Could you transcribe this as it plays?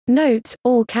Note,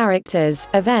 all characters,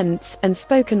 events, and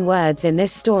spoken words in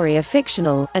this story are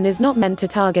fictional, and is not meant to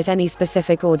target any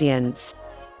specific audience.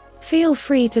 Feel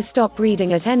free to stop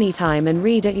reading at any time and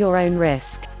read at your own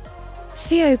risk.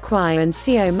 Xiao Kuai and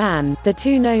Xiao Man, the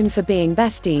two known for being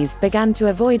besties, began to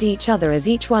avoid each other as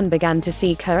each one began to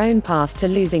seek her own path to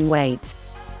losing weight.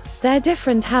 Their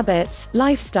different habits,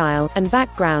 lifestyle, and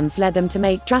backgrounds led them to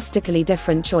make drastically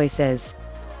different choices.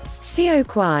 Xiao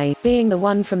Kuai, being the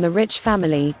one from the rich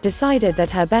family, decided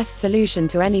that her best solution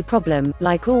to any problem,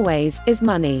 like always, is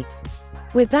money.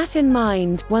 With that in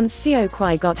mind, once Xiao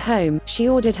Kuai got home, she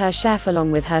ordered her chef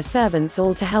along with her servants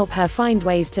all to help her find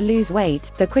ways to lose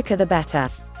weight, the quicker the better.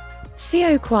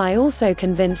 Xiao Kuai also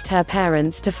convinced her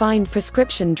parents to find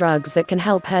prescription drugs that can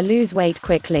help her lose weight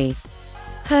quickly.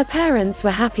 Her parents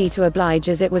were happy to oblige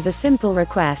as it was a simple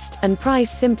request, and price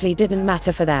simply didn't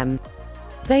matter for them.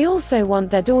 They also want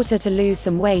their daughter to lose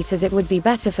some weight as it would be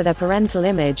better for their parental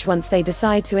image once they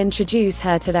decide to introduce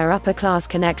her to their upper-class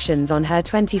connections on her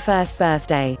 21st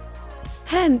birthday.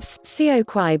 Hence, Xiao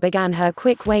Kuai began her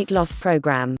quick weight loss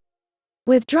program.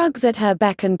 With drugs at her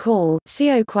beck and call,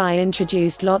 Xiao Kuai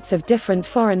introduced lots of different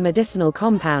foreign medicinal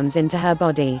compounds into her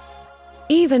body.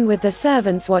 Even with the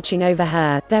servants watching over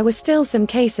her, there were still some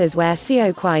cases where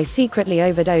Xiao Kuai secretly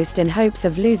overdosed in hopes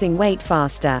of losing weight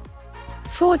faster.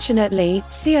 Fortunately,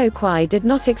 Xiao Kuai did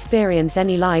not experience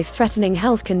any life-threatening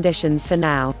health conditions for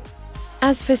now.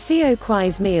 As for Xiao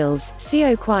Kuai's meals,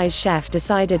 Xiao Kuai's chef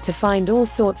decided to find all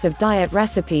sorts of diet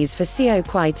recipes for Xiao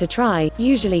Kuai to try,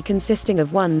 usually consisting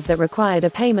of ones that required a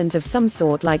payment of some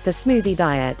sort like the smoothie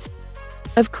diet.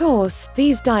 Of course,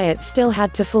 these diets still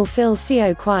had to fulfill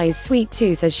Xiao Kuai's sweet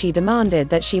tooth as she demanded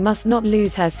that she must not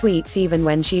lose her sweets even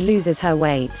when she loses her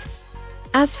weight.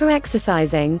 As for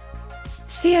exercising,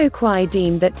 Xiao Kuai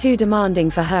deemed that too demanding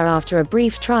for her after a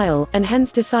brief trial, and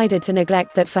hence decided to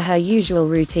neglect that for her usual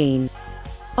routine.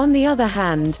 On the other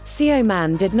hand, Xiao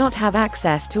Man did not have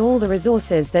access to all the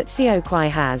resources that Xiao Kuai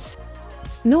has.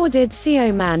 Nor did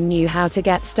Xiao Man knew how to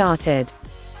get started.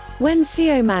 When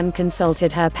Xiao Man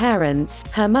consulted her parents,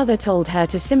 her mother told her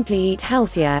to simply eat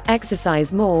healthier,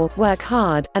 exercise more, work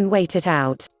hard, and wait it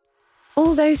out.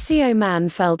 Although Xiao Man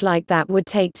felt like that would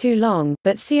take too long,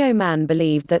 but Xiao Man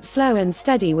believed that slow and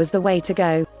steady was the way to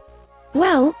go.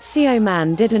 Well, Xiao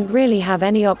Man didn't really have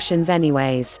any options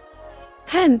anyways.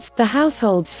 Hence, the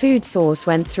household's food source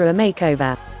went through a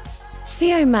makeover.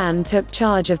 Xiao Man took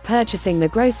charge of purchasing the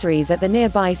groceries at the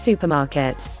nearby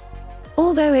supermarket.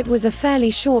 Although it was a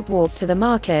fairly short walk to the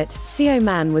market, Xiao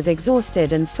Man was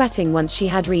exhausted and sweating once she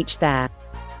had reached there.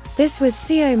 This was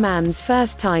Xiao Man's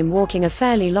first time walking a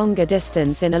fairly longer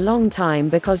distance in a long time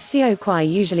because Xiao Kuai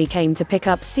usually came to pick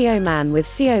up Xiao Man with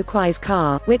Xiao Kuai's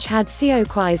car, which had Xiao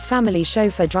Kuai's family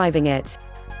chauffeur driving it.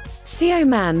 Xiao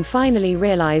Man finally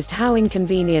realized how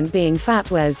inconvenient being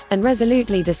fat was, and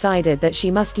resolutely decided that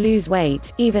she must lose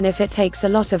weight, even if it takes a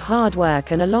lot of hard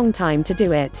work and a long time to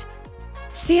do it.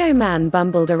 Xiao Man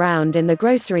bumbled around in the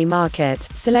grocery market,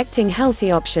 selecting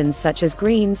healthy options such as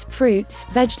greens, fruits,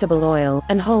 vegetable oil,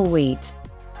 and whole wheat.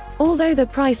 Although the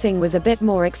pricing was a bit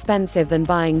more expensive than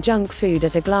buying junk food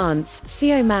at a glance,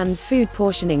 Xiao Man's food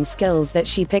portioning skills that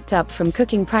she picked up from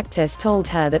cooking practice told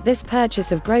her that this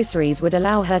purchase of groceries would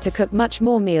allow her to cook much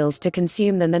more meals to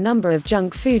consume than the number of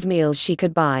junk food meals she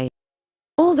could buy.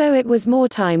 Although it was more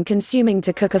time-consuming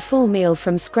to cook a full meal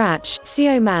from scratch,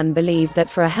 Xiao Man believed that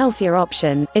for a healthier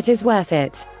option, it is worth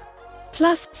it.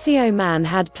 Plus, Xiao Man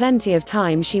had plenty of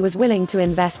time she was willing to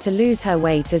invest to lose her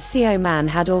weight as Xiao Man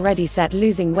had already set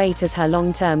losing weight as her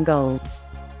long-term goal.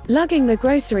 Lugging the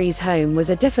groceries home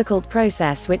was a difficult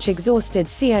process which exhausted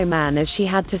Xiao Man as she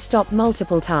had to stop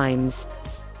multiple times.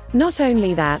 Not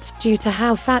only that, due to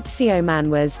how fat Xiao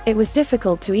Man was, it was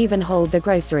difficult to even hold the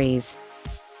groceries.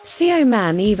 Xiao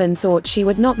Man even thought she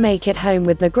would not make it home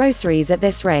with the groceries at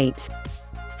this rate.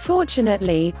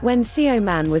 Fortunately, when Xiao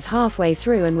Man was halfway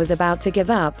through and was about to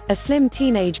give up, a slim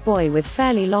teenage boy with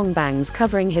fairly long bangs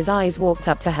covering his eyes walked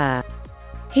up to her.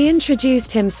 He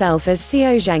introduced himself as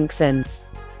Xiao Zhengxin.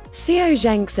 Xiao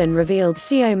Zhengxin revealed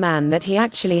Xiao Man that he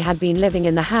actually had been living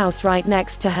in the house right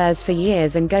next to hers for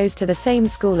years and goes to the same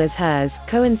school as hers,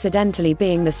 coincidentally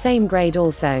being the same grade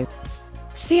also.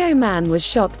 Xiao Man was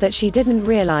shocked that she didn't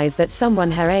realize that someone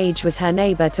her age was her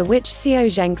neighbor, to which Xiao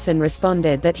Zhengxin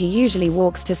responded that he usually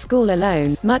walks to school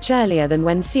alone, much earlier than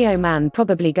when Xiao Man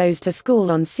probably goes to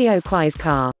school on Xiao Kuai's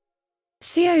car.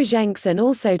 Xiao Zhengxin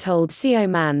also told Xiao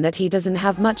Man that he doesn't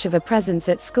have much of a presence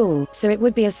at school, so it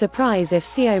would be a surprise if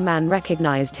Xiao Man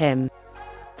recognized him.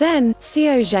 Then,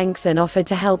 Xiao Zhengxin offered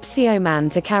to help Xiao Man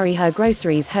to carry her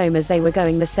groceries home as they were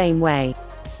going the same way.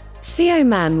 Xiao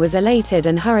Man was elated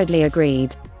and hurriedly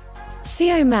agreed.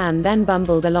 Xiao Man then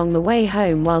bumbled along the way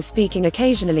home while speaking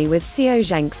occasionally with Xiao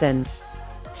Zhengxin.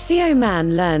 Xiao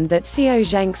Man learned that Xiao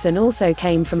Zhengxin also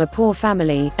came from a poor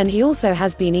family, and he also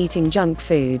has been eating junk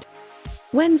food.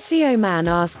 When Xiao Man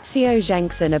asked Xiao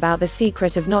Zhengxin about the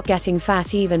secret of not getting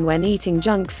fat even when eating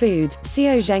junk food,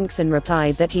 Xiao Zhengxin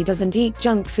replied that he doesn't eat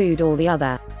junk food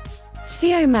altogether.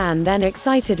 Xiao Man then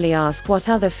excitedly asked what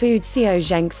other food Xiao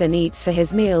Zhengxin eats for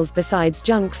his meals besides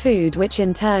junk food, which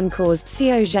in turn caused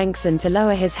Xiao Zhengxin to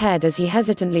lower his head as he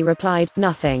hesitantly replied,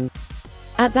 nothing.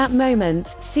 At that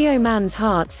moment, Xiao Man's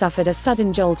heart suffered a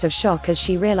sudden jolt of shock as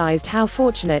she realized how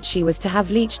fortunate she was to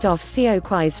have leached off Xiao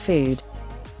Kuai's food.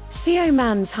 Xiao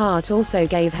Man's heart also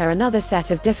gave her another set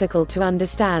of difficult to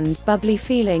understand, bubbly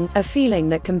feeling, a feeling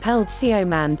that compelled Xiao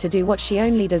Man to do what she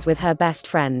only does with her best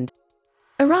friend.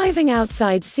 Arriving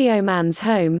outside Xiao Man's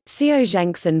home, Xiao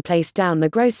Zhengxin placed down the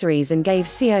groceries and gave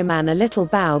Xiao Man a little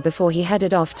bow before he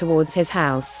headed off towards his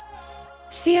house.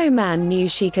 Xiao Man knew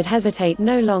she could hesitate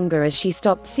no longer as she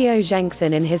stopped Xiao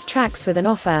Zhengxin in his tracks with an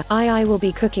offer, I will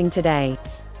be cooking today.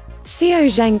 Xiao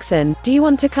Zhengxin, do you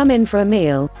want to come in for a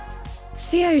meal?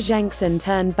 Xiao Zhengxin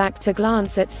turned back to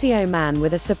glance at Xiao Man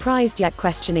with a surprised yet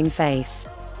questioning face.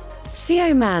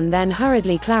 Xiao Man then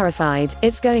hurriedly clarified,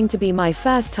 it's going to be my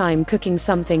first time cooking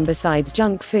something besides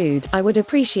junk food, I would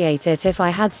appreciate it if I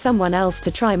had someone else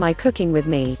to try my cooking with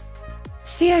me.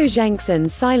 Xiao Zhengxin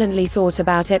silently thought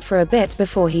about it for a bit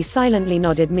before he silently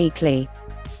nodded meekly.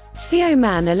 Xiao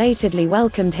Man elatedly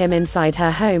welcomed him inside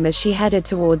her home as she headed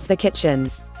towards the kitchen.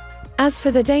 As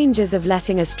for the dangers of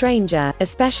letting a stranger,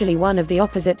 especially one of the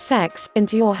opposite sex,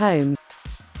 into your home,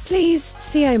 please,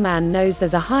 Xiao Man knows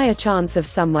there's a higher chance of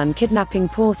someone kidnapping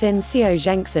poor thin Xiao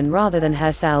Zhengxin rather than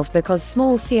herself because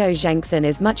small Xiao Zhengxin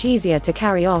is much easier to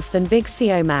carry off than big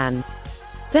Xiao Man.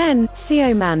 Then,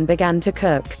 Xiao Man began to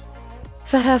cook.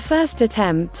 For her first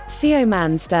attempt, Xiao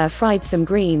Man stir-fried some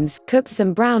greens, cooked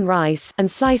some brown rice, and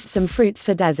sliced some fruits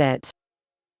for dessert.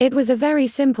 It was a very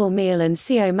simple meal and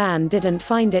Xiao Man didn't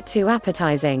find it too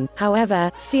appetizing,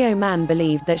 however, Xiao Man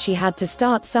believed that she had to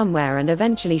start somewhere and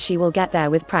eventually she will get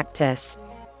there with practice.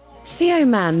 Xiao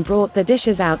Man brought the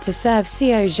dishes out to serve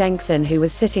Xiao Zhengxin, who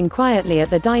was sitting quietly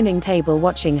at the dining table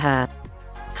watching her.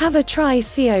 Have a try,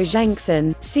 Xiao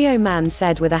Zhengxin, Xiao Man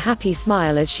said with a happy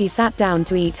smile as she sat down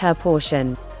to eat her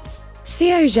portion.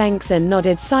 Xiao Zhengxin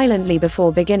nodded silently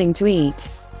before beginning to eat.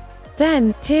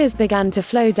 Then, tears began to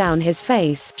flow down his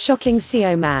face, shocking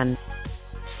Xiao Man.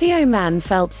 Xiao Man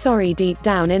felt sorry deep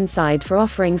down inside for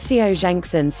offering Xiao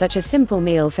Zhengxin such a simple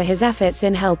meal for his efforts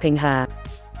in helping her.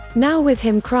 Now with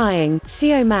him crying,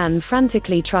 Xiao Man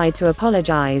frantically tried to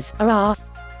apologize.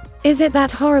 Is it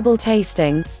that horrible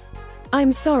tasting?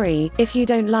 I'm sorry, if you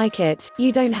don't like it,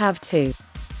 you don't have to.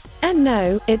 And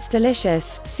no, it's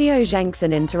delicious, Xiao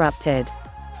Zhengxin interrupted.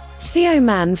 Xiao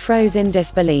Man froze in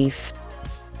disbelief.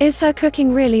 Is her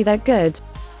cooking really that good?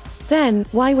 Then,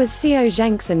 why was Xiao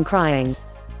Zhengxin crying?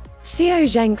 Xiao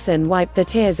Zhengxin wiped the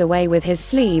tears away with his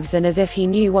sleeves and as if he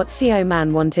knew what Xiao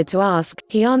Man wanted to ask,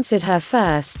 he answered her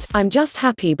first, I'm just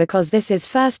happy because this is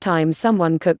first time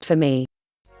someone cooked for me.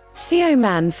 Xiao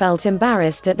Man felt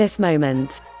embarrassed at this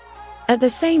moment. At the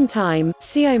same time,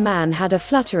 Xiao Man had a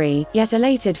fluttery, yet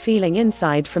elated feeling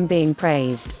inside from being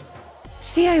praised.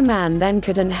 Xiao Man then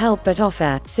couldn't help but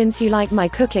offer, since you like my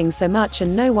cooking so much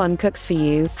and no one cooks for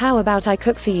you, how about I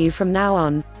cook for you from now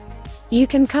on? You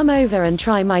can come over and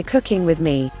try my cooking with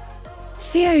me.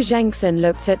 Xiao Zhengxin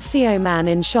looked at Xiao Man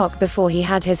in shock before he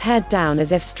had his head down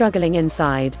as if struggling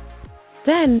inside.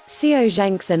 Then, Xiao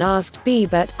Zhengxin asked,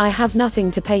 but I have nothing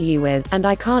to pay you with, and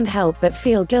I can't help but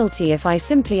feel guilty if I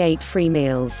simply ate free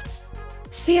meals.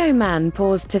 Xiao Man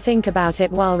paused to think about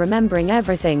it while remembering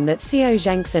everything that Xiao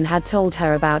Zhengxin had told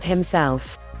her about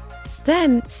himself.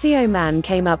 Then, Xiao Man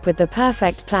came up with the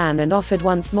perfect plan and offered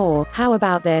once more, how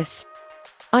about this?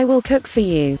 I will cook for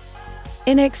you.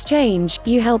 In exchange,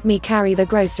 you help me carry the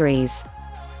groceries.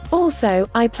 Also,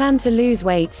 I plan to lose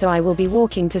weight so I will be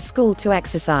walking to school to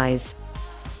exercise.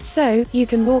 So, you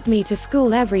can walk me to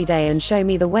school every day and show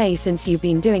me the way since you've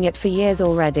been doing it for years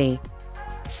already.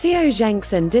 Xiao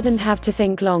Zhengxin didn't have to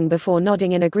think long before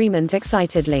nodding in agreement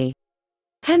excitedly.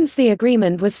 Hence the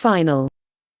agreement was final.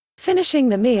 Finishing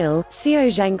the meal, Xiao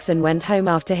Zhengxin went home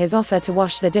after his offer to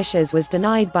wash the dishes was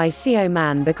denied by Xiao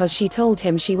Man because she told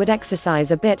him she would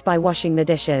exercise a bit by washing the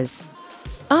dishes.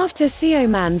 After Xiao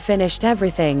Man finished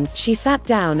everything, she sat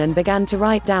down and began to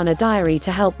write down a diary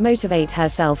to help motivate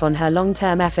herself on her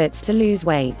long-term efforts to lose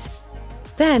weight.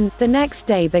 Then, the next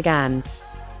day began.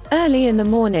 Early in the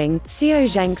morning, Xiao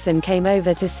Zhengxin came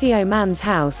over to Xiao Man's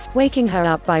house, waking her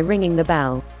up by ringing the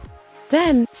bell.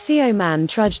 Then, Xiao Man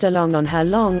trudged along on her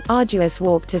long, arduous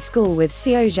walk to school with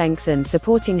Xiao Zhengxin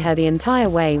supporting her the entire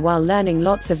way while learning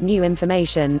lots of new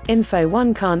info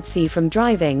one can't see from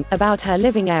driving, about her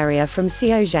living area from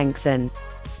Xiao Zhengxin.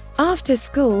 After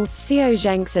school, Xiao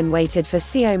Zhengxin waited for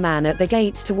Xiao Man at the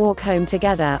gates to walk home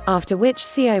together, after which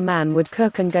Xiao Man would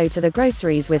cook and go to the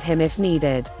groceries with him if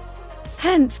needed.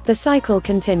 Hence, the cycle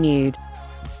continued.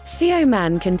 Xiao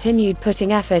Man continued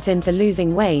putting effort into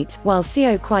losing weight, while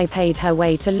Xiao Kuai paid her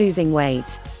way to losing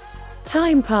weight.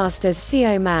 Time passed as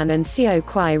Xiao Man and Xiao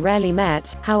Kuai rarely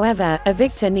met. However, a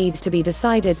victor needs to be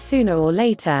decided sooner or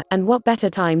later, and what better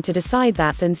time to decide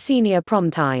that than senior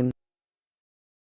prom time.